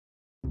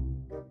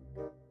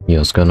Yo,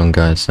 what's going on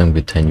guys? I'm going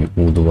to be telling you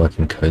all the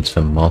working codes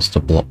for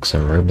MasterBlox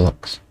and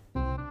Roblox.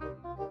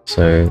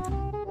 So,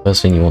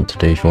 first thing you want to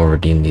do if you want to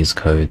redeem these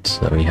codes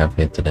that we have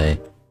here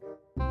today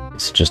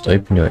is just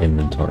open your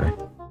inventory.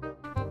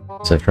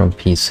 So if you're on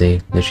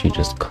PC, literally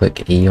just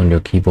click E on your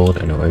keyboard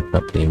and it'll open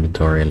up the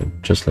inventory and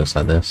it just looks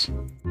like this.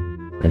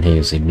 And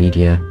here's the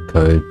media,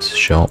 codes,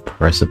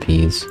 shop,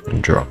 recipes,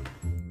 and drop.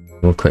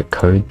 We'll click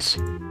codes,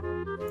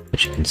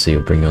 which you can see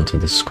will bring you onto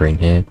this screen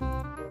here.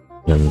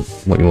 And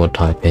what you want to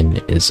type in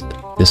is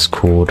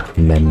Discord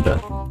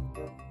member.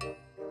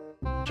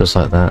 Just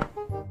like that.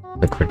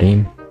 Click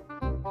redeem.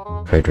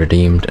 Code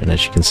redeemed, and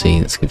as you can see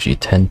this gives you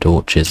 10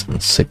 torches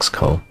and 6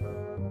 coal.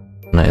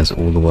 And that is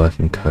all the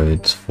working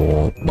codes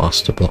for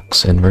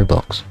MasterBlox in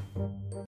Roblox.